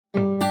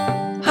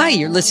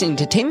you're listening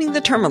to Taming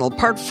the Terminal,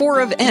 Part 4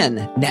 of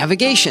N,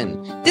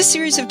 Navigation. This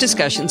series of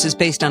discussions is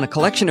based on a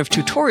collection of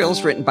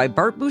tutorials written by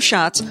Bart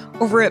Busschots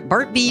over at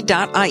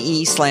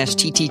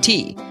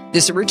bartb.ie/ttt.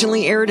 This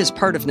originally aired as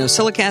part of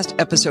NosillaCast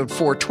episode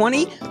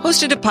 420,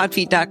 hosted at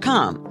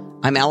podfeet.com.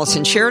 I'm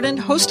Allison Sheridan,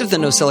 host of the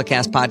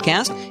NosillaCast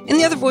podcast, and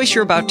the other voice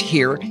you're about to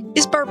hear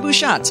is Bart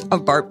Busschots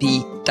of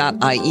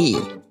bartb.ie.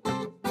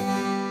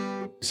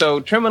 So,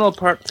 Terminal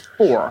Part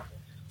 4.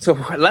 So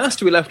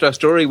last we left our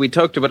story, we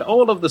talked about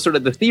all of the sort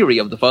of the theory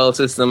of the file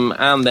system,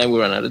 and then we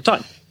ran out of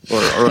time. Or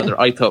rather,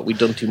 I thought we'd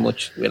done too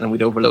much, and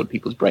we'd overload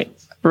people's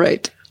brains.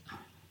 Right.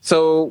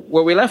 So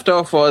where we left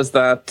off was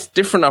that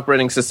different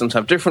operating systems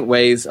have different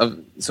ways of...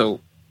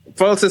 So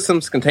file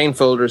systems contain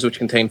folders, which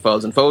contain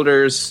files and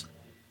folders,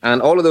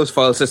 and all of those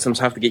file systems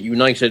have to get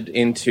united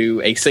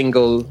into a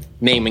single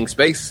naming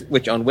space,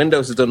 which on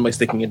Windows is done by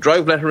sticking a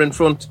drive letter in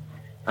front,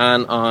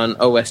 and on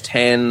OS X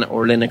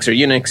or Linux or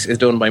Unix is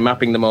done by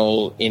mapping them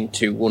all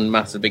into one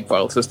massive big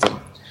file system.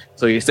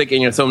 So you stick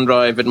in your thumb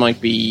drive, it might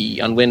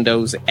be on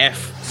Windows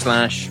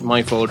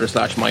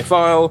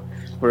F/myfolder/myfile,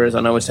 whereas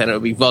on OS X it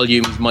would be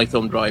volumes, my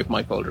thumb drive,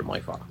 my folder, my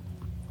file.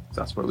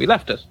 So that's where we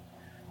left it.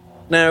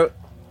 Now,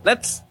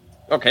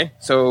 okay,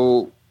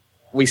 so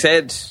we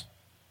said,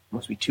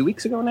 must be 2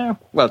 weeks ago now?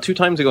 Well, 2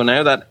 times ago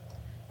now, that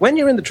when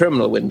you're in the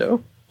terminal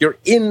window, you're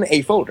in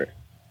a folder,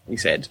 we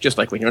said, just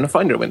like when you're in a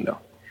Finder window.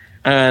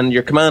 And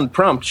your command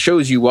prompt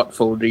shows you what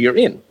folder you're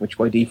in, which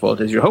by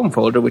default is your home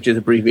folder, which is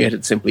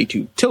abbreviated simply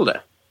to tilde.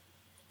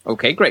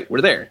 Okay, great,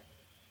 we're there.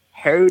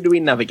 How do we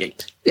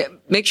navigate? Yeah,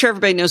 make sure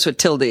everybody knows what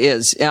tilde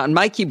is. On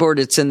my keyboard,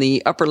 it's in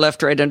the upper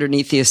left, right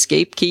underneath the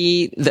escape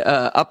key, the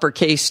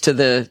uppercase to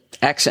the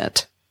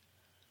accent.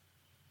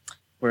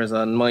 Whereas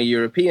on my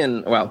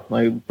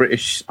my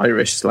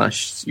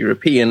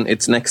British-Irish/European,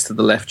 it's next to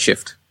the left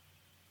shift.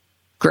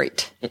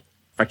 Great. In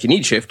fact, you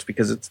need shift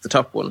because it's the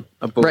top one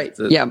above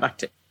the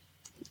backtick.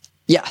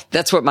 Yeah,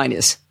 that's what mine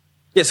is.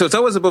 Yeah, so it's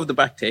always above the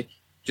backtick,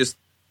 just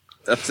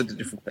that's at a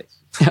different place.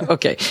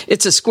 Okay,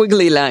 it's a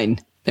squiggly line.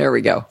 There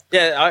we go.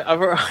 Yeah, I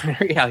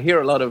hear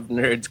a lot of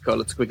nerds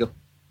call it squiggle.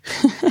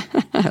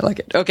 I like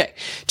it. Okay,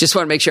 just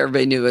want to make sure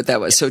everybody knew what that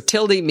was. So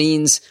tilde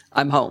means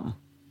I'm home.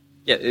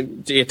 Yeah,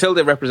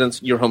 tilde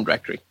represents your home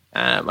directory.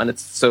 And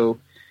it's so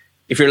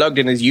if you're logged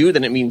in as you,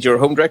 then it means your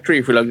home directory.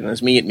 If you're logged in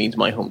as me, it means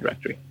my home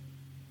directory.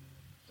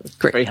 So it's a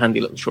very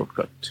handy little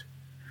shortcut.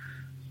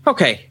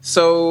 Okay,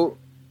 so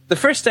the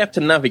first step to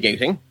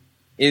navigating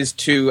is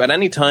to, at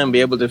any time,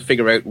 be able to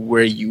figure out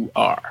where you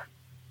are.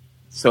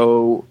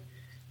 So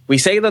we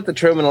say that the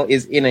terminal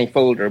is in a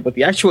folder, but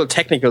the actual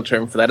technical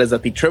term for that is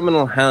that the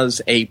terminal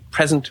has a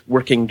present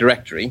working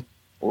directory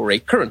or a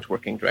current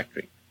working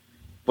directory.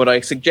 But I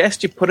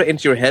suggest you put it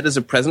into your head as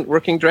a present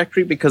working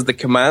directory because the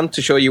command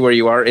to show you where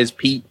you are is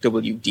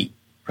pwd,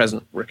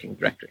 present working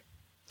directory.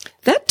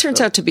 That turns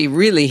out to be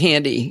really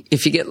handy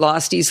if you get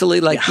lost easily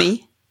like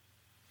me.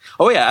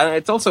 Oh, yeah, and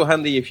it's also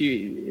handy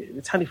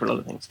it's handy for a lot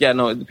of things. Yeah,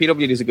 no, the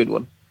PWD is a good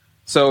one.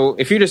 So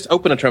if you just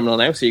open a terminal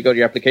now, so you go to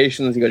your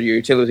applications, you go to your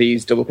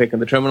utilities, double-click on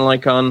the terminal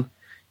icon,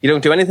 you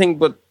don't do anything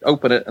but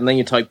open it, and then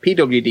you type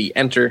pwd,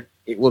 enter,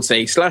 it will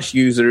say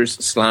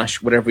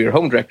 /users/ whatever your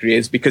home directory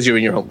is, because you're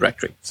in your home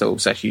directory. So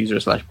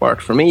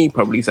 /user/Bart for me,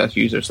 probably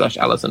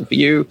 /user/Allison for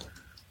you.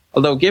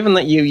 Although, given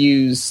that you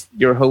use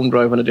your home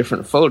drive on a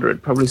different folder,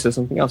 it probably says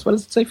something else. What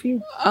does it say for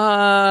you?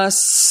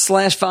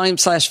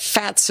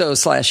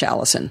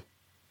 /volume/fatso/Allison.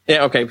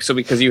 Yeah, okay. So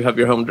because you have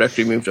your home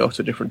directory moved off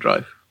to a different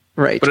drive.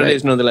 Right. But it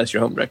is nonetheless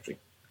your home directory.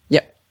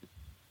 Yep.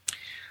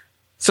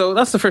 So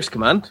that's the first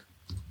command.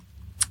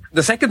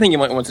 The second thing you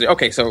might want to do,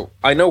 okay, so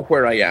I know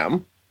where I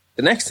am.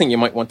 The next thing you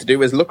might want to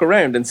do is look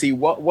around and see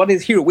what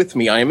is here with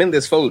me. I am in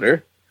this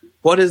folder.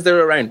 What is there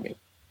around me?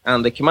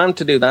 And the command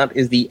to do that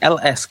is the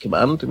ls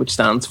command, which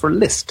stands for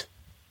list.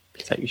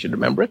 That's how you should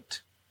remember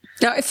it.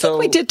 Now, I think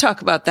we did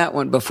talk about that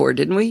one before,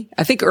 didn't we?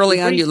 I think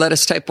early on you let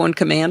us type one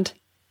command.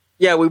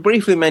 Yeah, we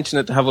briefly mentioned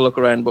it to have a look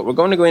around, but we're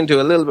going to go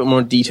into a little bit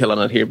more detail on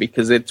it here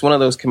because it's one of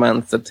those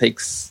commands that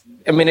takes...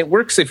 I mean, it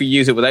works if you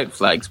use it without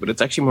flags, but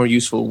it's actually more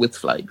useful with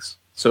flags.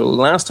 So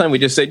last time we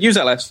just said use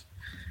ls,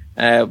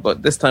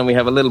 but this time we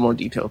have a little more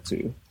detail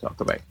to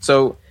talk about.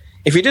 So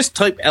if you just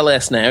type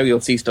ls now,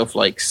 you'll see stuff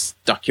like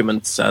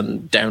documents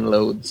and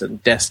downloads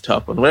and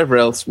desktop and whatever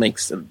else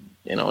makes an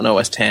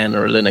OS X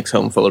or a Linux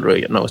home folder,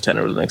 an OS X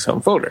or a Linux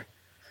home folder.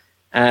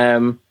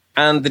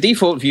 And the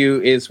default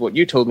view is what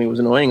you told me was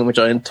annoying, and which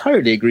I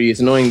entirely agree is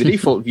annoying. The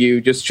default view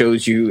just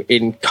shows you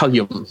in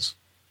columns.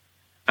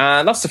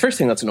 And that's the first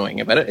thing that's annoying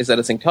about it, is that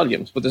it's in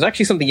columns. But there's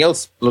actually something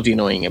else bloody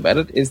annoying about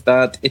it, is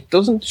that it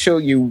doesn't show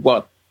you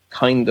what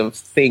kind of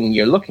thing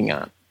you're looking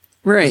at.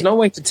 Right. There's no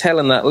way to tell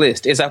in that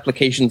list. Is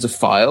applications a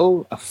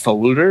file, a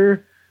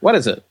folder? What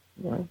is it?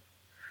 Right.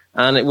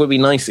 And it would be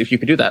nice if you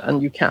could do that,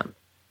 and you can.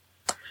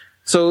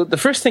 So the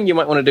first thing you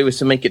might want to do is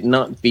to make it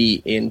not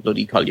be in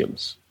bloody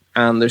columns.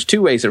 And there's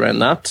 2 ways around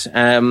that.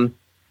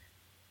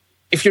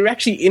 If you're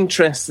actually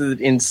interested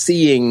in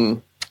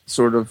seeing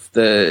sort of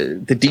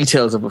the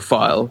details of a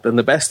file, then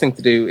the best thing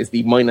to do is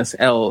the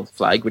 -L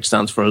flag, which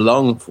stands for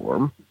long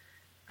form.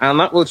 And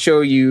that will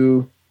show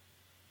you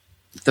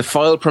the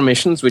file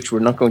permissions, which we're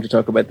not going to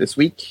talk about this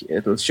week.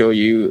 It'll show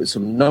you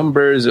some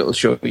numbers. It'll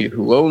show you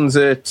who owns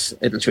it.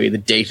 It'll show you the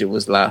date it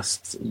was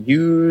last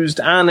used.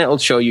 And it'll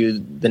show you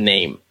the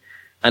name.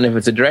 And if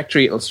it's a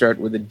directory, it'll start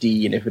with a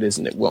D. And if it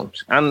isn't, it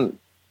won't. And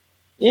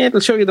yeah, it'll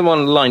show you them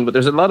online. But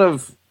there's a lot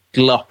of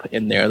glop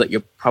in there that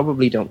you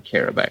probably don't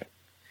care about.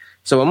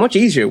 So a much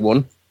easier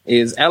one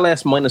is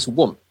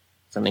ls-1,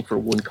 standing for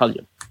one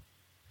column.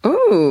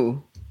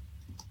 Ooh.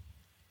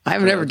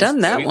 I've never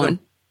done that one.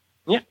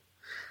 Yeah.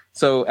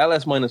 So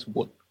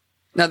ls-1.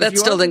 Now, that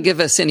still didn't give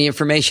us any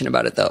information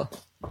about it, though.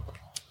 No,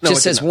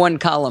 just says one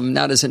column,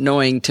 not as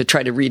annoying to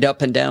try to read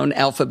up and down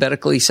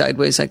alphabetically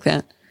sideways like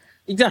that.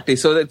 Exactly,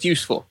 so that's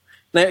useful.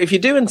 Now, if you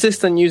do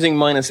insist on using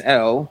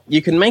 -L,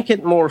 you can make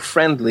it more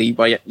friendly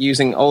by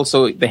using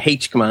also the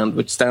H command,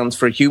 which stands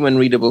for human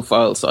readable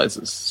file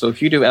sizes. So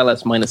if you do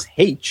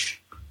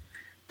ls-H,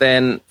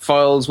 then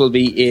files will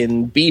be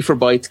in B for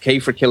bytes, K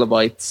for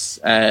kilobytes,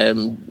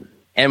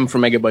 M for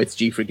megabytes,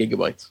 G for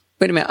gigabytes.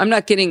 Wait a minute, I'm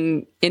not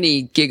getting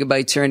any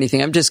gigabytes or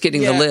anything. I'm just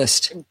getting the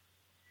list.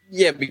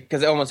 Yeah,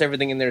 because almost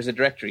everything in there is a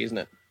directory, isn't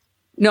it?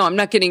 No, I'm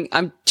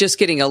just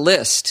getting a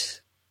list.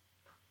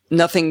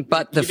 Nothing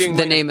but the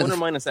name of the... or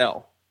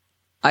 -L?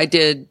 I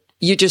did.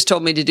 You just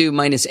told me to do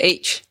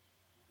 -H.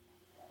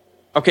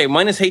 Okay,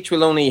 -H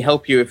will only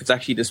help you if it's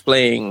actually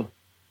displaying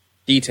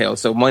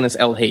details. So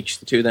 -LH,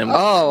 the two of them.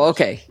 Oh,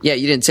 okay. Yeah,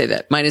 you didn't say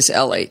that.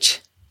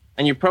 -LH.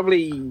 And you're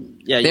probably,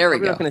 you're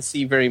probably not going to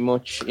see very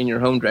much in your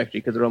home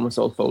directory because they're almost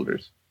all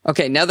folders.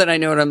 Okay, now that I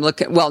know what I'm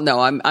looking, well, no,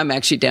 I'm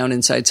actually down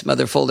inside some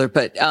other folder,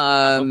 but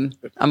I'm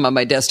on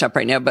my desktop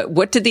right now. But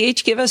what did the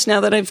H give us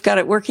now that I've got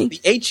it working?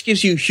 The H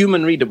gives you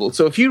human readable.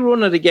 So if you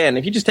run it again,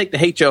 if you just take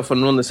the H off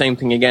and run the same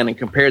thing again and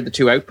compare the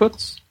two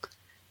outputs,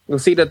 you'll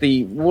see that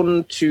the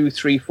 1, 2,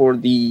 3, 4,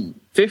 the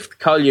fifth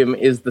column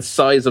is the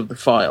size of the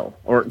file,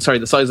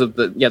 the size of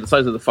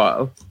the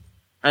file.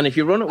 And if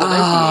you run it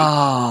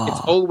without the H,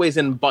 it's always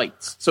in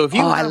bytes. So if you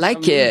have a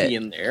movie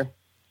in there,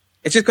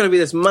 it's just going to be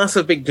this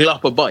massive big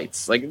glop of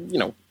bytes, like,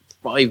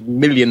 5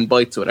 million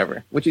bytes or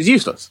whatever, which is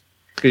useless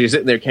because you're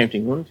sitting there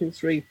counting 1, 2,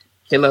 3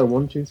 kilo,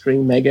 1, 2, 3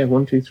 mega,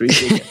 1, 2, 3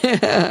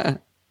 giga.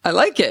 I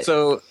like it.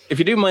 So if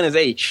you do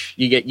 -H,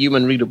 you get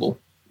human readable,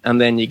 and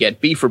then you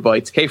get B for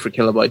bytes, K for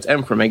kilobytes,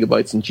 M for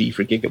megabytes, and G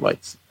for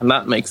gigabytes, and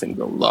that makes things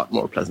a lot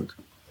more pleasant.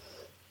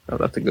 So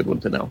that's a good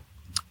one to know.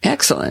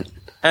 Excellent.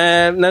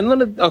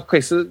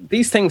 So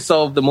these things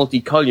solve the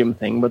multi-column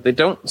thing, but they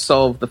don't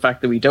solve the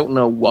fact that we don't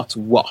know what's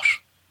what.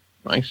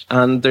 Right,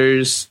 and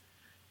there's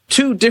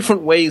two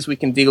different ways we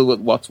can deal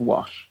with what's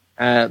what.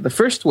 The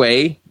first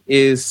way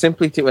is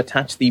simply to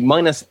attach the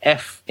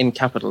 -F in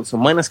capital, so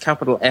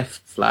 -F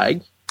flag.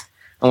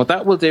 And what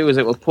that will do is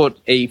it will put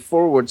a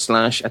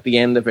 / at the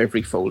end of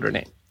every folder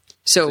name.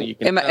 So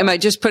am I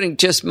just putting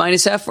just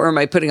 -F, or am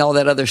I putting all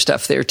that other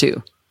stuff there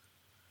too?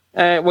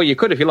 Well, you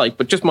could if you like,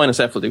 but just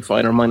 -F will do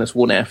fine, or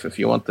 -1F if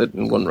you want it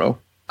in one row.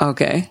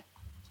 Okay.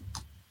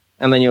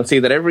 And then you'll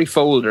see that every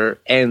folder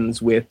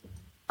ends with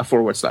a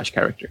 /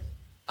 character.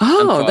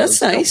 Oh,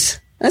 that's nice.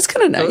 That's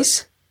kind of nice.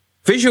 So,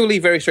 visually,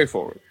 very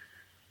straightforward.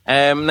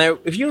 Now,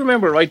 if you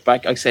remember right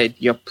back, I said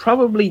you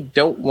probably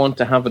don't want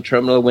to have a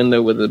terminal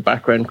window with a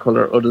background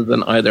color other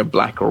than either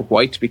black or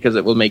white because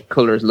it will make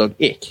colors look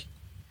ick.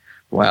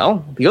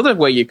 Well, the other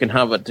way you can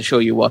have it to show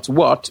you what's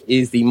what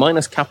is the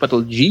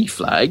 -G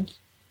flag,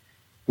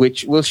 which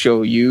will show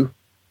you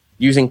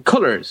using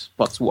colors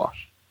what's what.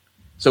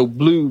 So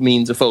blue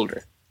means a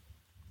folder.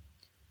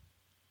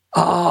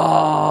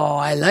 Oh,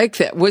 I like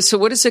that. So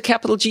what does the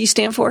G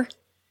stand for?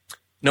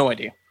 No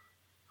idea.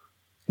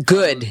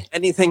 Good.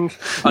 Anything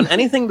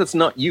that's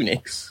not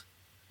Unix,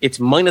 it's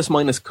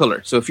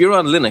 --color. So if you're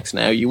on Linux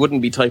now, you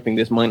wouldn't be typing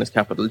this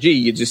 -G.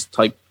 You just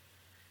type,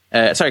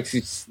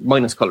 it's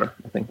 -color,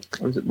 I think.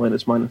 Or is it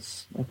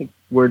minus? I think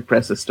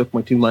WordPress has stuck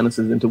my two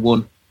minuses into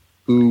one.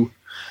 Ooh.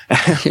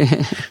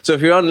 So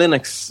if you're on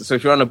Linux,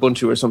 if you're on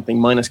Ubuntu or something,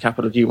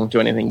 -G won't do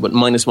anything, but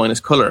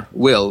 --color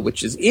will,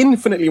 which is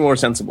infinitely more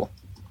sensible.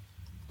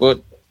 But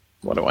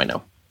what do I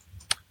know?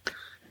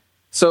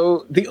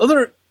 So the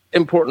other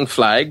important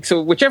flag,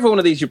 so whichever one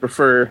of these you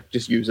prefer,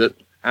 just use it.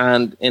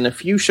 And in a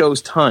few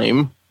shows' time,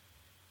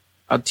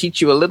 I'll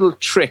teach you a little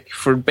trick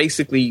for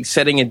basically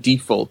setting a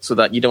default so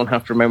that you don't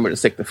have to remember to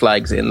stick the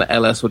flags in. The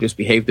ls will just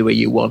behave the way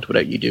you want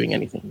without you doing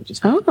anything. Which is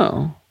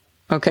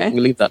okay.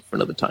 We'll leave that for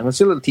another time. Let's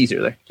do a little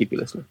teaser there. Keep you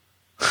listening.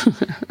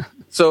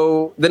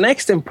 So the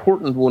next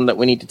important one that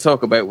we need to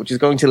talk about, which is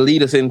going to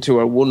lead us into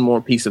our one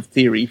more piece of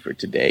theory for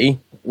today,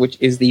 which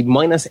is the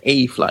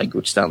 -A flag,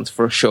 which stands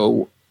for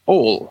show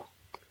all.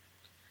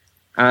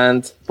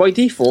 And by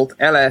default,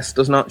 ls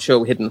does not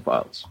show hidden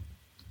files.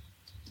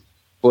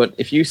 But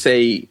if you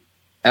say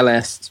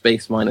ls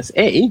space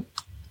 -A,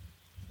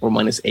 or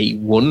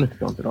 -A1, if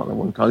you want it all in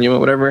one column or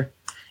whatever,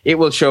 it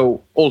will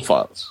show all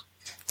files.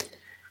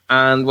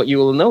 And what you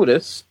will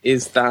notice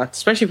is that,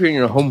 especially if you're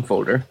in your home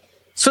folder,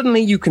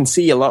 suddenly you can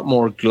see a lot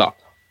more glop.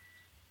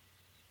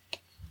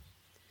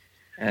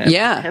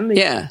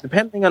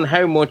 Depending on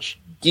how much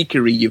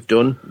geekery you've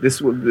done,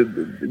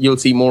 you'll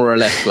see more or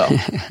less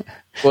glop.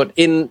 But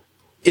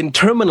in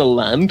terminal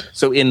land,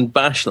 so in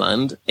bash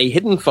land, a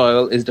hidden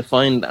file is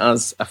defined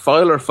as a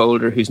file or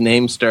folder whose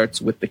name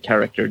starts with the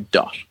character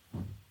dot.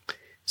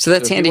 So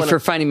that's handy for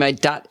finding my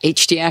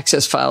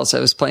 .htaccess files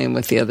I was playing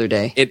with the other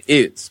day. It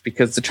is,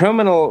 because the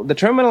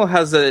terminal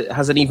has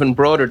an even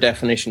broader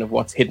definition of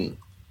what's hidden.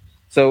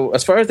 So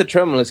as far as the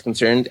terminal is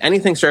concerned,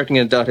 anything starting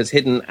in a dot is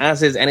hidden,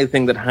 as is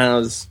anything that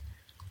has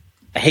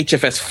a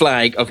HFS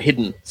flag of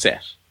hidden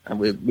set. And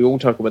we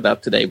won't talk about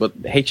that today, but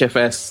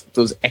HFS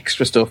does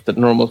extra stuff that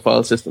normal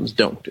file systems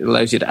don't. It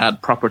allows you to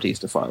add properties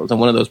to files, and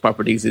one of those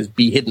properties is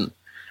be hidden.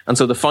 And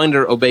so the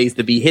Finder obeys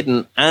the be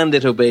hidden, and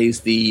it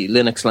obeys the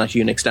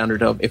Linux/Unix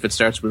standard of, if it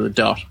starts with a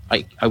dot,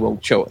 I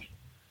won't show it.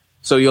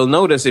 So you'll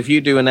notice if you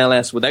do an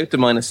ls without the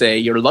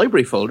 -a, your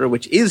library folder,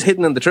 which is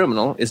hidden in the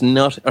terminal,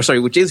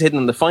 which is hidden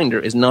in the Finder,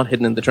 is not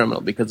hidden in the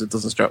terminal because it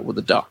doesn't start with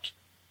a dot.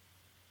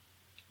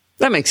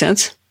 That makes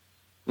sense.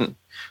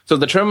 So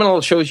the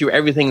terminal shows you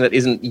everything that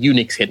isn't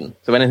Unix hidden.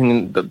 So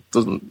anything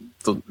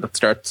that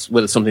starts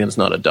with something that's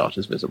not a dot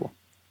is visible.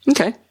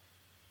 Okay.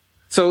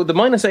 So the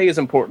 -a is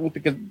important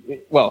because,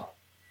 well,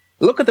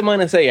 look at the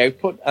 -a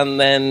output and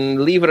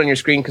then leave it on your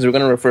screen because we're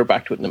going to refer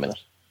back to it in a minute.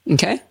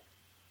 Okay.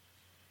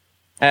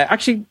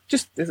 Actually,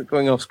 this is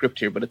going off script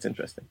here, but it's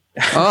interesting.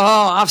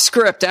 Off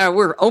script.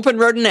 We're open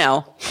road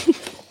now.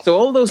 So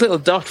all those little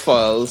dot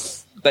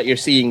files that you're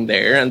seeing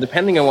there, and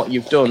depending on what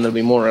you've done, there'll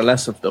be more or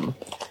less of them.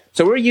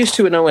 So we're used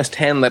to in OS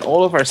X that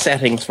all of our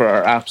settings for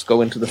our apps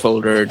go into the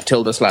folder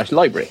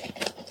 ~library.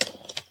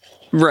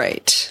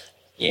 Right.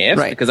 Yes,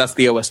 right. Because that's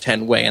the OS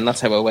X way, and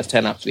that's how OS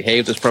X apps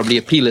behave. There's probably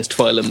a plist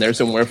file in there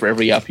somewhere for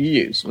every app you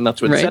use, and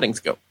that's where the settings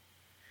go.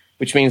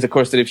 Which means, of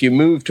course, that if you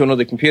move to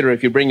another computer,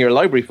 if you bring your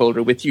library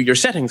folder with you, your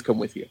settings come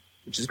with you,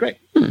 which is great.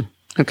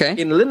 Okay.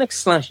 In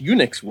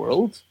Linux/Unix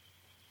world,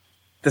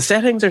 the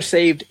settings are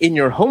saved in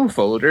your home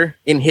folder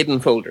in hidden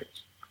folders.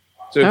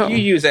 So if you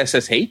use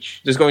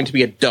SSH, there's going to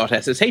be a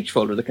 .ssh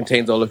folder that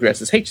contains all of your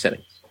SSH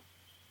settings.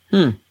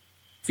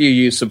 If you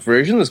use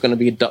Subversion, there's going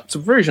to be a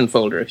 .subversion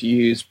folder. If you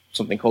use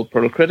something called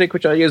Perlcritic,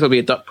 which I use, there'll be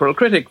a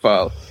 .perlcritic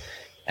file.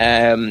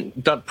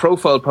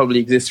 .profile probably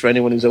exists for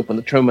anyone who's opened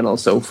the terminal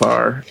so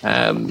far.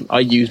 I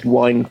used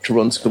Wine to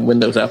run some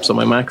Windows apps on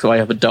my Mac, so I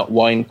have a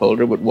 .wine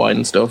folder with wine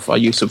and stuff. I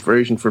use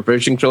Subversion for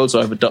version control, so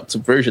I have a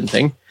 .subversion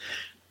thing.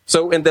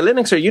 So in the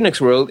Linux or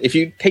Unix world, if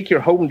you take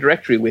your home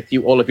directory with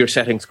you, all of your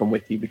settings come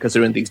with you because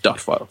they're in these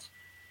dot files.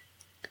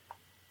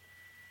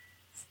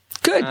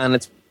 Good.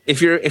 And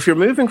if you're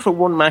moving from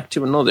one Mac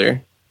to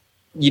another,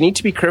 you need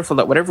to be careful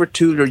that whatever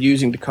tool you're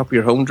using to copy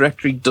your home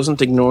directory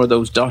doesn't ignore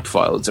those dot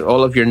files, or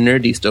all of your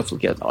nerdy stuff will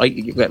get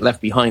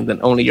left behind,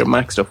 and only your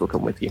Mac stuff will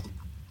come with you.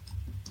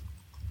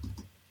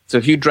 So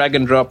if you drag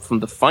and drop from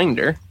the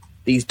Finder,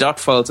 these dot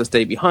files will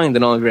stay behind,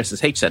 and all of your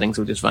SSH settings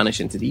will just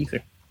vanish into the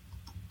ether.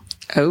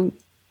 Oh.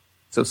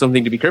 So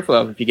something to be careful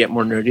of if you get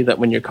more nerdy, that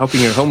when you're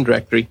copying your home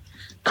directory,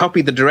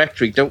 copy the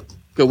directory. Don't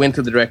go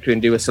into the directory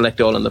and do a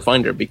select all in the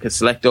Finder, because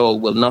select all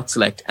will not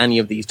select any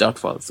of these dot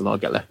files. They'll all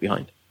get left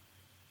behind.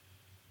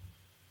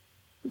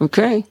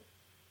 Okay.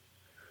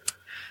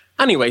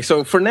 Anyway,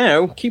 so for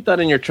now, keep that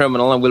in your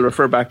terminal, and we'll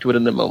refer back to it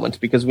in a moment,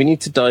 because we need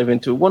to dive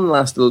into one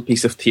last little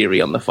piece of theory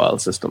on the file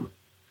system.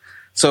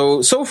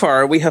 So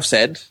far we have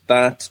said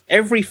that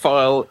every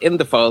file in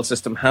the file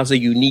system has a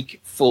unique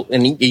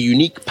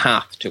unique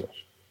path to it.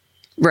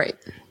 Right.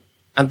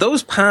 And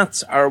those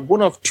paths are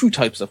one of two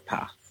types of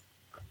path.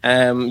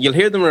 You'll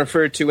hear them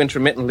referred to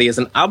intermittently as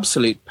an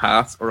absolute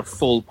path or a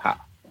full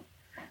path.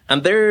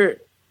 And they're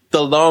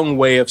the long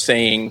way of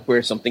saying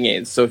where something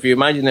is. So if you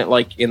imagine it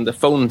like in the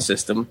phone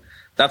system,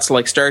 that's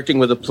like starting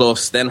with a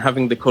plus, then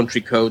having the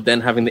country code,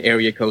 then having the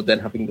area code, then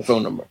having the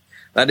phone number.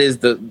 That is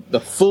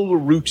the full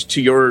route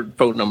to your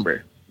phone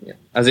number,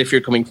 as if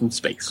you're coming from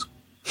space.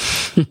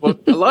 But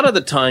a lot of the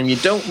time, you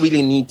don't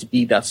really need to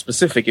be that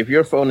specific. If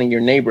you're phoning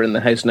your neighbor in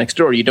the house next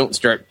door, you don't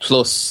start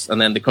plus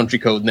and then the country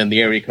code and then the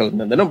area code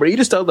and then the number. You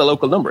just tell the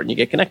local number and you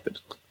get connected.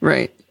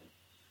 Right.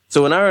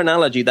 So in our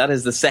analogy, that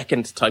is the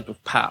second type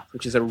of path,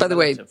 which is a By the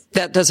way,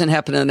 that doesn't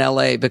happen in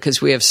LA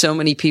because we have so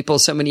many people,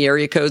 so many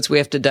area codes, we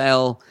have to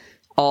dial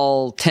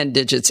all 10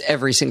 digits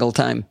every single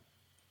time.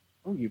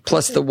 Oh,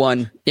 plus the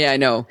one. Yeah, I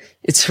know.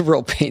 It's a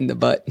real pain in the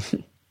butt.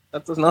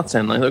 That does not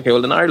sound nice. Okay,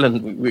 well, in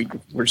Ireland,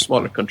 we're a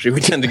smaller country.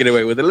 We tend to get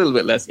away with a little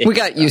bit less. We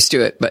got used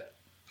to it, but...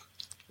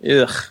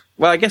 Ugh.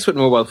 Well, I guess with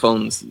mobile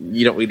phones,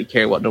 you don't really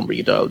care what number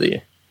you dial, do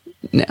you?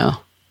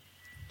 No.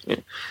 Yeah.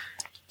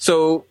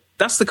 So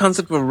that's the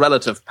concept of a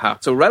relative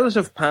path. So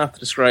relative path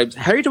describes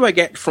how do I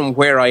get from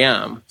where I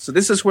am. So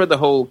this is where the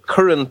whole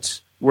current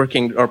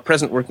working or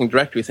present working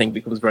directory thing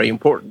becomes very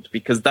important,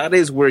 because that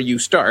is where you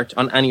start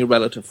on any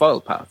relative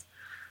file path.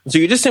 And so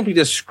you just simply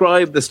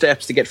describe the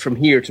steps to get from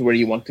here to where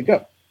you want to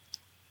go.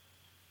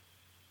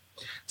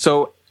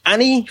 So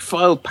any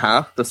file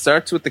path that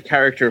starts with the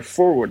character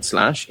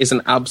 / is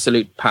an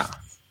absolute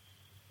path.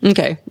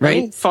 Okay, right.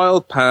 Any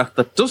file path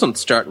that doesn't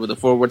start with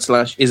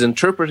a / is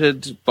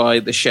interpreted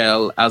by the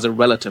shell as a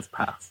relative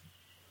path.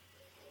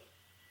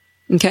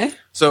 Okay.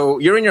 So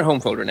you're in your home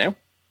folder now.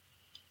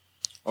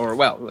 Or,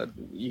 well...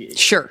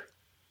 Sure.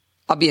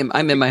 I'm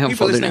in my home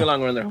people folder listening now.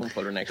 along are in their home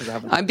folder now because I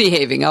haven't... I'm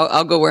behaving.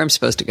 I'll go where I'm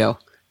supposed to go.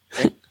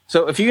 Okay.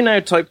 So if you now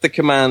type the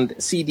command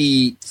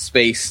cd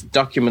space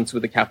documents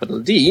with a capital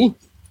D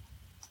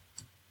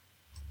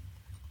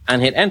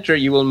and hit enter,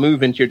 you will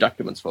move into your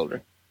documents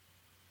folder.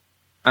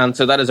 And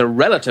so that is a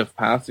relative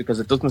path because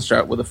it doesn't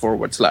start with a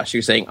 /.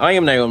 You're saying, I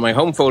am now in my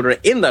home folder.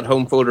 In that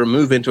home folder,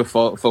 move into a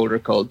folder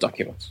called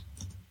documents.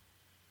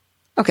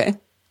 Okay.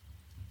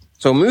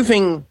 So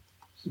moving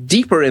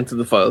deeper into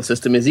the file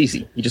system is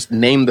easy. You just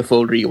name the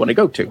folder you want to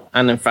go to.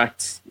 And in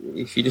fact,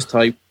 if you just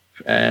type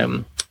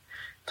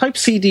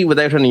cd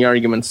without any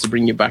arguments to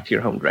bring you back to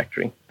your home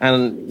directory.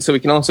 And so we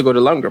can also go to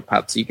longer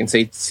paths. So you can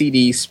say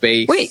cd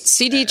space... Wait,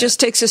 cd just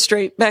takes us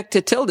straight back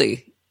to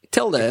tilde.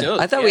 Does,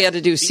 I thought we had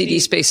to do cd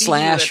space /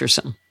 or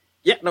something.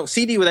 Yeah, no,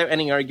 cd without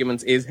any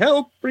arguments is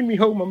help, bring me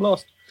home, I'm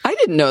lost. I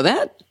didn't know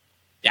that.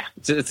 Yeah,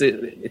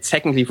 it's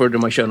technically further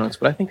in my show notes,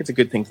 but I think it's a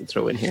good thing to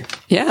throw in here.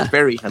 Yeah.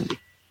 Very handy.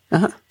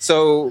 Uh-huh.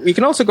 So we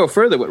can also go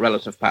further with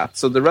relative paths.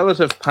 So the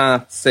relative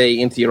path, say,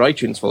 into your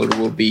iTunes folder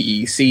will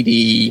be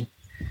cd...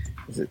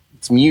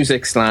 It's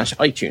music /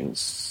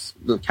 iTunes.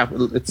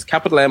 It's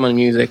capital M on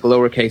music,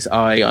 lowercase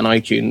I on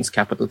iTunes,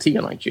 capital T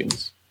on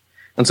iTunes.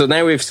 And so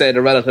now we've said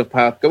a relative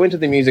path, go into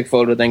the music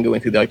folder, then go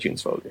into the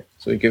iTunes folder.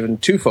 So we've given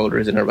 2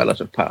 folders in a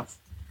relative path.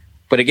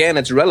 But again,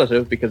 it's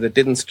relative because it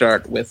didn't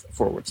start with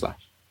 /.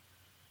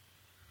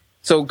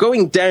 So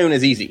going down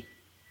is easy.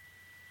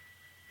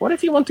 What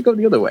if you want to go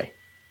the other way?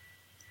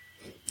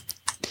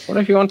 What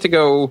if you want to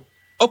go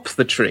up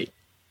the tree?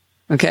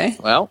 Okay.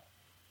 Well,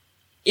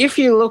 if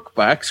you look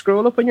back,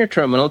 scroll up on your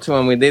terminal to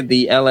when we did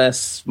the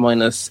ls-al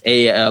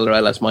or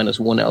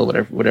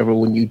ls-1l, whatever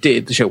one you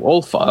did to show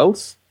all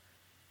files,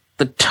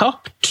 the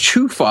top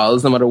 2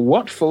 files, no matter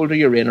what folder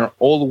you're in, are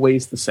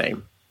always the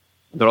same.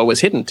 They're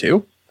always hidden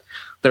too.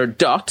 They're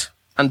dot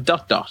and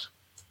dot.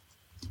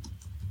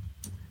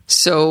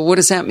 So what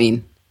does that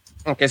mean?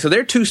 Okay, so there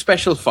are 2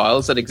 special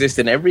files that exist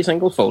in every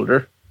single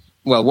folder.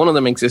 Well, one of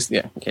them exists,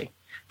 yeah, okay.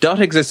 Dot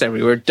exists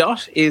everywhere.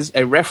 Dot is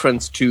a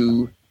reference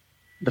to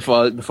the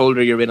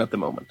folder you're in at the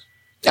moment.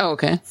 Oh,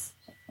 okay.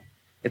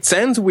 It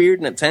sounds weird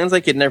and it sounds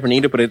like you'd never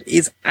need it, but it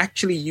is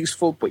actually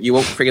useful, but you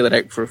won't figure that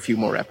out for a few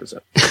more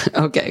episodes.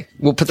 Okay.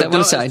 We'll put that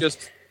one aside. It's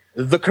just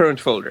the current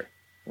folder.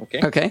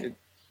 Okay. It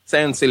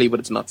sounds silly, but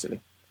it's not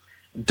silly.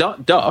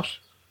 Dot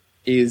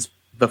is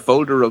the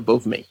folder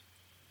above me.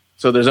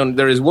 So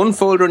there is one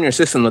folder in your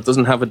system that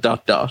doesn't have a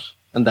dot,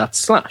 and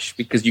that's /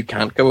 because you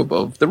can't go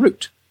above the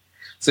root.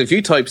 So if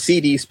you type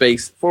cd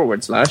space /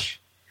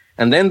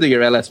 and then do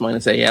your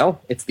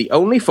ls-al, it's the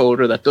only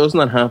folder that does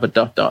not have a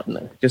dot in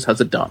it. It just has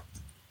a dot.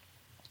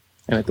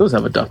 And it does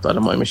have a dot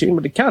on my machine,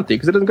 but it can't do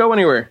because it doesn't go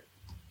anywhere.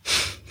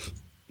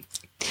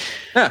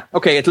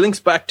 Okay, it links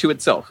back to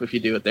itself if you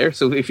do it there.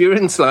 So if you're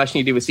in / and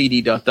you do a cd ...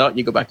 you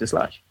go back to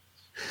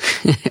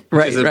 /.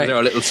 right.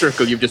 Our little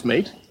circle you've just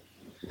made.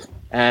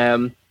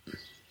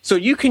 So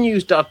you can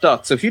use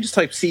dot. So if you just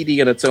type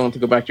cd on its own to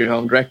go back to your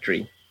home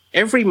directory,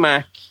 every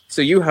Mac,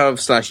 so you have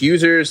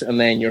 /users and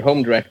then your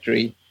home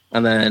directory,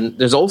 and then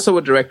there's also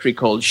a directory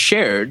called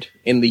shared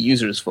in the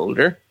users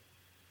folder,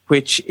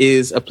 which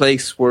is a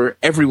place where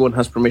everyone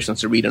has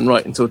permissions to read and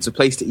write. And so it's a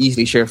place to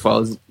easily share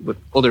files with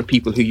other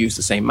people who use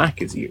the same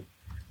Mac as you.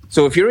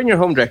 So if you're in your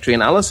home directory,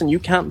 and Alison, you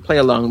can't play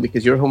along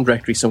because your home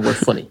directory is somewhere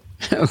funny.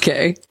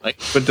 Okay.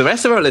 But the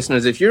rest of our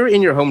listeners, if you're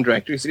in your home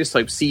directory, so just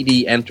type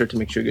cd, enter to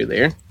make sure you're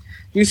there.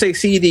 You say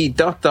cd ...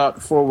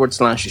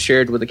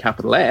 /shared with a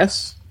capital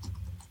S.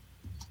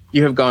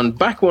 You have gone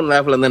back 1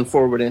 level and then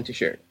forward into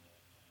shared.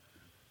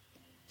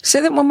 Say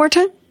that one more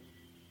time.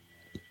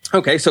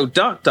 Okay, so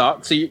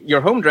dot. So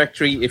your home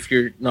directory, if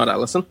you're not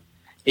Alison,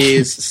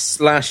 is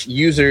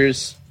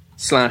 /users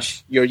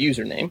 / your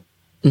username.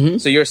 Mm-hmm.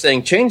 So you're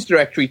saying change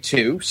directory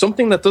to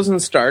something that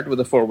doesn't start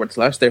with a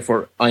 /,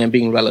 therefore I am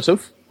being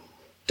relative.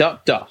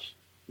 Dot.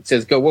 It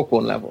says go up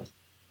 1 level.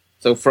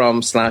 So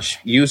from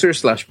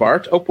 /user /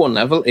 Bart, up 1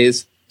 level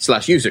is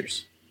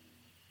 /users.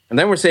 And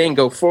then we're saying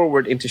go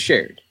forward into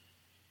shared.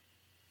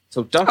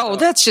 So dot. Oh,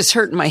 that's just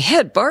hurting my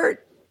head,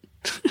 Bart.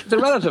 The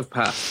relative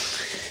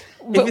path.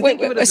 But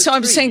wait, so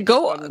I'm saying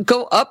go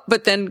up,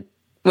 but then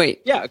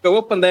wait. Yeah, go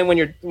up, and then when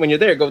you're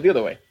there, go the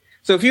other way.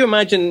 So if you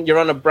imagine you're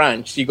on a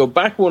branch, you go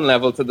back 1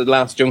 level to the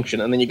last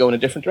junction, and then you go in a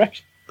different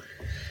direction.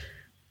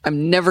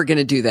 I'm never going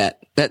to do that.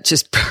 That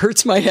just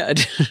hurts my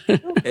head.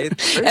 Okay,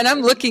 and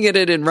I'm looking at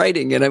it in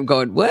writing, and I'm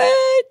going,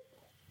 what?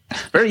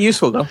 Very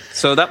useful, though.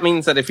 So that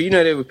means that if you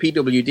know it with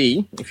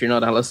PWD, if you're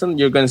not Alison,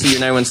 you're going to see you're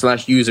now in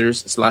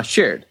 /users /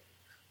 shared.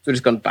 So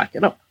just going to back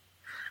it up.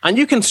 And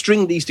you can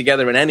string these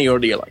together in any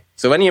order you like.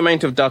 So any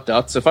amount of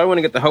dot. So if I want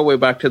to get the whole way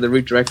back to the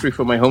root directory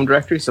from my home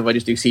directory, so if I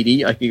just do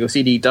cd, I can go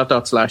cd ...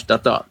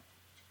 /...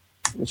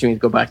 which means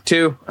go back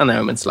 2, and now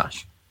I'm in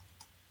 /.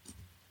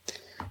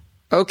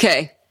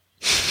 Okay.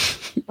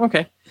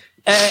 Okay.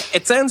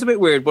 It sounds a bit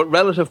weird, but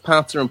relative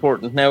paths are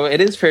important. Now,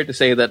 it is fair to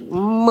say that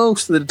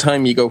most of the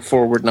time you go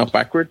forward, not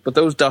backward, but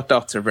those dot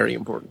are very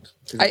important.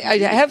 I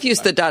have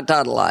used the dot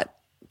a lot,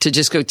 to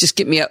just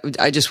get me up.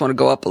 I just want to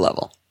go up a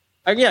level.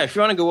 Yeah, if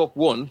you want to go up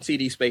one,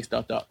 CD space ...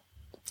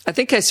 I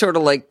think I sort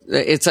of like,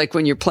 it's like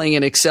when you're playing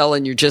in Excel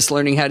and you're just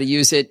learning how to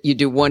use it, you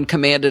do one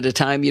command at a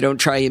time. You don't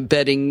try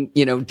embedding,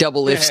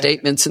 double if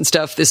statements and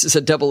stuff. This is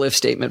a double if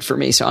statement for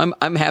me. So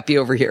I'm happy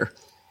over here.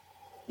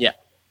 Yeah.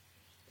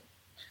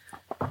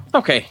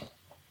 Okay.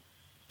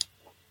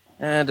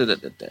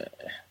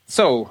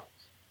 So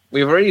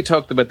we've already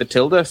talked about the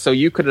tilde. So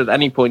you could at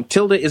any point,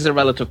 tilde is a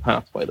relative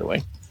path, by the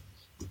way.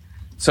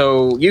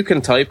 So you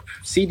can type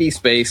CD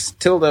space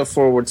tilde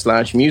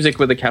 / music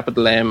with a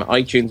capital M,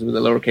 iTunes with a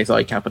lowercase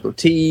I capital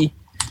T,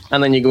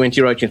 and then you go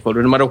into your iTunes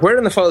folder. No matter where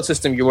in the file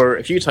system you are,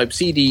 if you type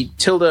CD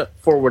tilde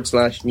 /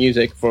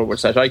 music /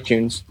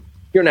 iTunes,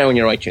 you're now in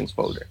your iTunes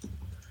folder.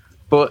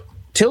 But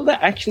tilde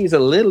actually is a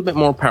little bit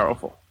more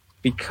powerful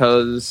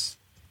because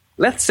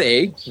let's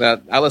say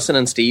that Alison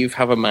and Steve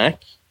have a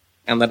Mac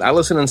and that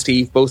Alison and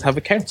Steve both have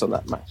accounts on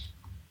that Mac.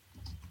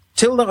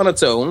 Tilde on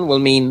its own will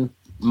mean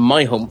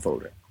my home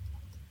folder.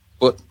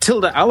 But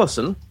tilde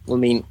Alison will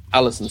mean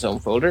Alison's home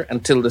folder,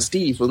 and tilde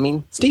Steve will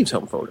mean Steve's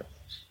home folder.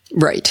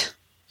 Right.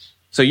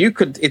 So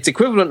it's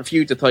equivalent for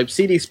you to type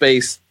CD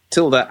space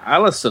tilde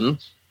Alison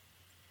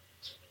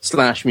 /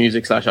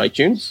 music /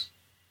 iTunes.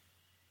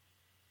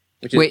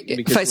 Wait,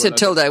 if I said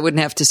tilde, I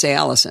wouldn't have to say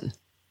Alison.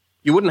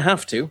 You wouldn't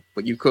have to,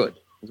 but you could.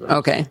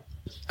 Okay.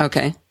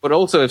 But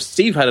also, if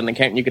Steve had an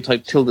account, you could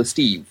type tilde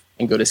Steve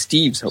and go to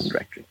Steve's home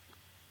directory.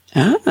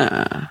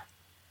 Ah.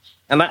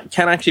 And that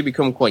can actually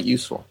become quite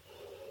useful.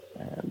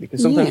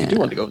 Because sometimes you do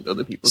want to go into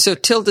other people's. So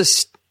tilde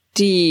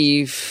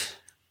Steve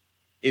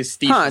is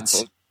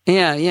Steve's.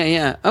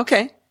 Yeah.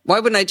 Okay. Why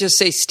wouldn't I just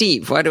say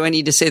Steve? Why do I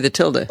need to say the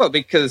tilde? Well,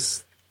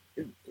 because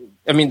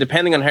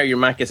depending on how your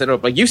Mac is set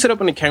up, like you set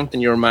up an account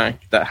in your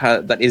Mac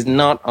that is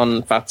not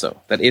on Fatso,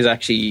 that is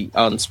actually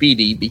on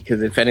Speedy,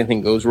 because if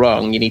anything goes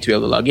wrong, you need to be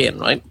able to log in,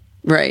 right?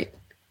 Right.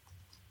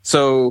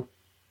 So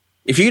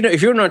if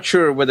you're not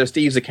sure whether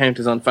Steve's account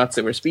is on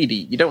Fatso or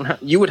Speedy,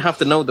 you would have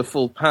to know the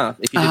full path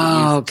if you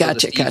didn't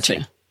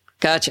use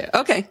Gotcha.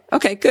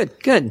 Okay,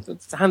 good. So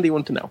it's a handy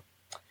one to know.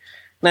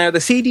 Now,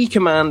 the CD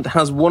command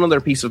has one other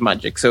piece of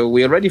magic. So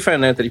we already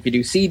found out that if you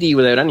do CD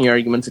without any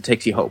arguments, it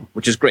takes you home,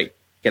 which is great.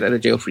 Get out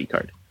of jail free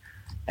card.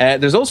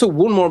 There's also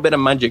one more bit of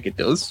magic it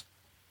does.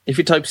 If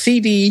you type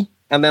CD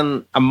and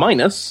then a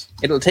minus,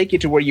 it'll take you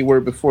to where you were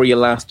before you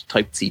last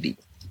typed CD.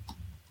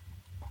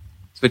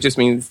 So it just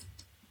means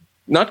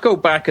not go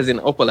back as in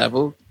up a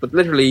level, but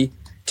literally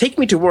take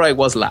me to where I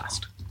was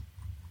last.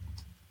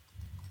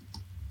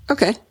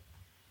 Okay.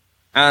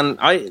 And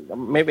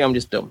maybe I'm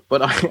just dumb,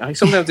 but I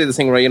sometimes do this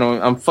thing where,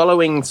 I'm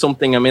following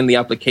something, I'm in the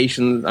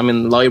application, I'm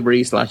in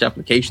library /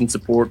 application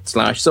support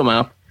 / some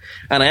app,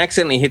 and I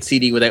accidentally hit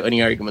CD without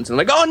any arguments. And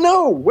I'm like, oh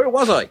no, where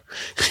was I?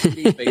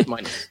 CD space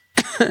minus.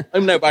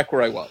 I'm now back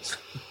where I was.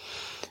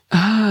 Oh,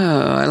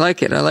 I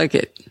like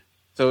it.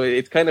 So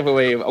it's kind of a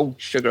way of, oh,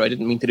 sugar, I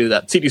didn't mean to do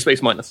that. CD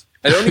space minus.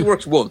 It only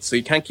works once, so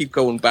you can't keep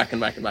going back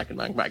and back.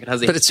 It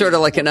has but it's sort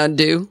of like an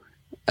undo,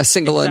 a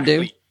single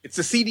undo. It's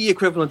the CD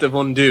equivalent of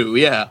undo,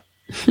 yeah.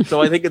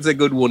 So I think it's a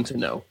good one to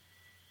know.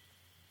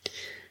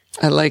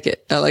 I like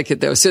it,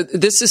 though. So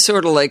this is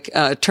sort of like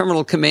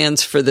terminal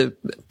commands for the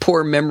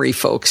poor memory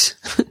folks.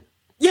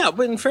 Yeah,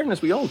 but in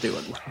fairness, we all do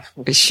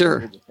it.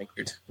 Sure.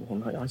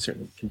 I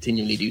certainly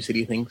continually do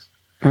silly things.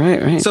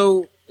 Right.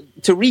 So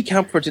to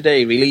recap for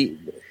today, really,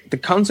 the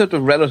concept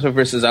of relative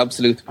versus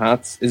absolute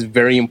paths is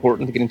very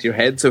important to get into your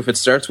head. So if it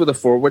starts with a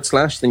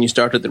 /, then you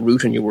start at the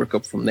root and you work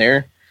up from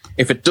there.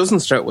 If it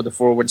doesn't start with a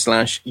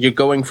 /, you're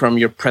going from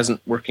your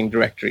present working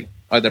directory,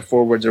 either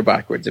forwards or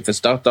backwards. If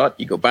it's ...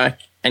 you go back.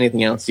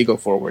 Anything else, you go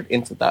forward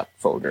into that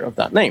folder of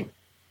that name.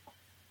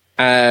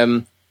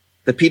 The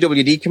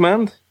pwd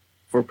command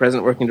for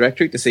present working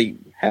directory to say,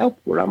 help,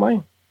 where am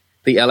I?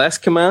 The ls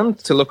command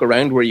to look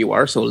around where you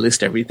are, so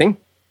list everything.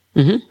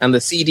 Mm-hmm. And the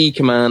cd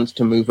command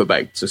to move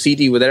about. So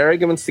cd without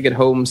arguments to get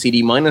home,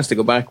 cd minus to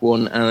go back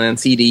one, and then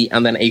cd,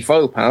 and then a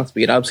file path,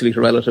 be it absolute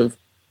or relative,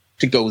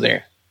 to go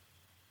there.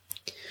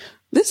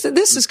 This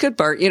is good,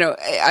 Bart.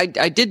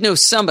 I did know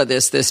some of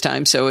this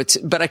time,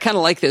 but I kind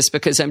of like this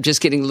because I'm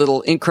just getting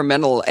little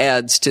incremental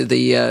adds to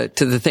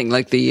the thing,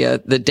 like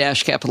the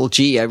dash capital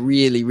G. I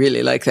really,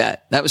 really like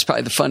that. That was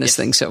probably the funnest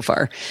thing so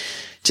far.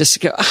 Just to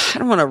go, I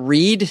don't want to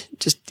read.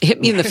 Just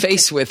hit me in the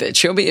face with it.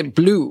 Show me it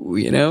blue,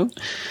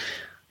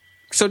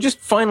 So just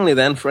finally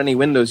then, for any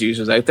Windows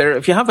users out there,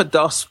 if you have a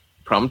DOS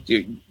prompt,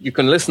 you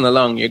can listen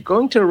along. You're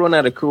going to run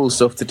out of cool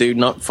stuff to do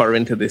not far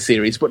into this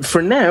series, but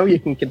for now, you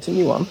can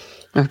continue on.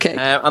 Okay.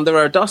 And there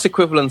are DOS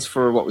equivalents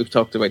for what we've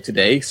talked about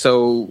today.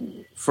 So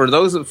for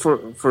those for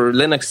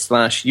Linux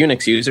 /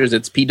 Unix users,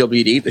 it's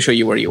pwd to show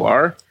you where you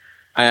are.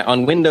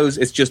 On Windows,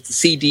 it's just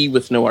CD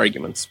with no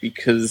arguments,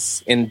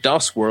 because in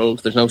DOS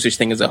world, there's no such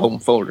thing as a home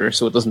folder,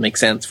 so it doesn't make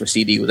sense for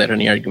CD without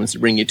any arguments to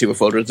bring you to a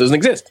folder that doesn't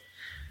exist.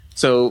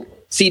 So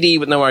CD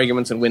with no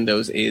arguments in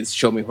Windows is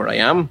show me where I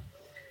am.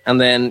 And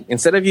then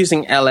instead of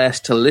using ls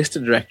to list a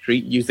directory,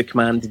 use the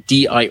command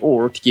dir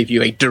to give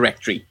you a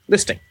directory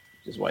listing,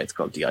 which is why it's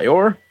called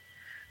dir.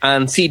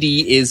 And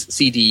CD is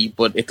CD,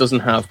 but it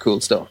doesn't have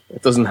cool stuff.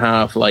 It doesn't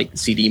have like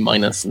CD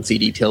minus and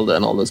CD tilde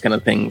and all those kind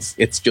of things.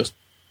 It's just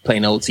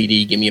plain old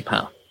CD, give me a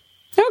path.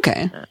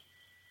 Okay.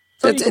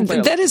 So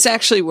that is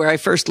actually where I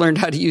first learned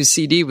how to use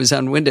CD, was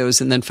on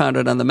Windows, and then found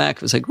it on the Mac.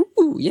 It was like,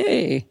 ooh,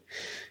 yay.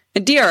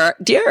 And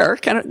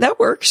DR kind of, that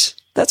works.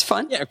 That's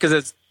fun. Yeah, because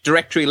it's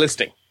directory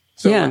listing.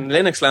 So in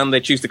Linux land, they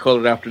choose to call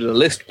it after the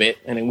list bit,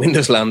 and in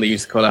Windows land, they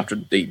used to call it after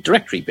the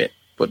directory bit.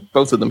 But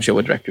both of them show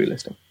a directory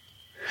listing.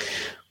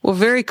 Well,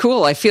 very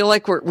cool. I feel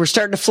like we're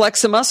starting to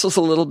flex the muscles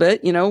a little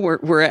bit. You know,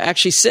 we're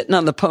actually sitting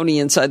on the pony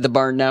inside the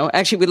barn now.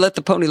 Actually, we let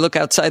the pony look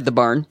outside the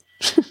barn.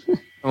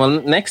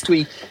 Well, next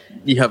week,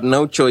 you have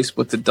no choice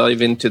but to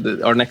dive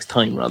into or next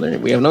time, rather.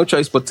 We have no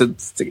choice but to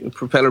stick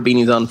propeller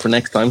beanies on for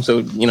next time.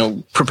 So,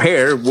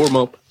 prepare, warm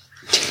up.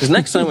 Because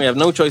next time we have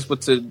no choice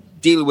but to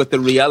deal with the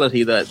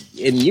reality that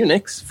in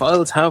Unix,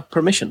 files have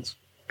permissions.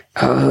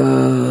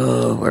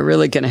 Oh, we're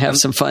really going to have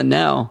some fun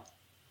now.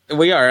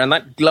 We are, and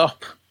that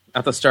glop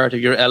at the start of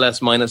your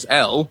ls minus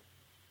L,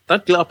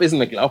 that glop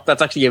isn't a glop.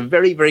 That's actually a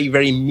very, very,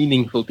 very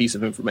meaningful piece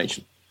of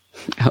information.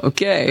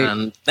 Okay.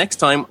 And next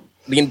time,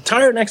 the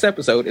entire next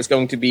episode is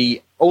going to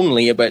be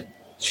only about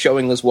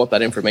showing us what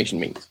that information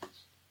means.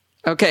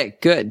 Okay,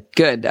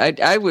 good.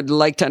 I would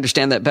like to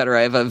understand that better.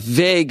 I have a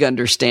vague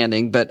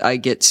understanding, but I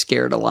get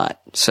scared a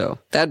lot. So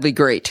that'd be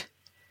great.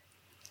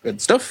 Good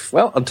stuff.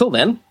 Well, until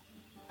then,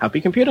 happy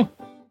computing.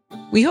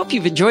 We hope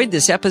you've enjoyed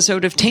this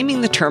episode of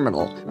Taming the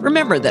Terminal.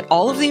 Remember that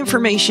all of the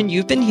information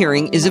you've been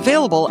hearing is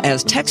available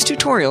as text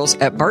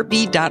tutorials at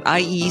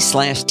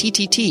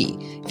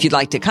bartb.ie/TTT. If you'd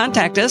like to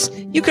contact us,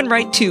 you can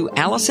write to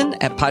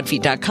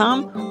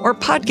Allison@podfeet.com or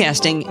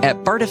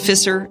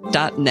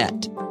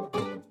podcasting@bartificer.net.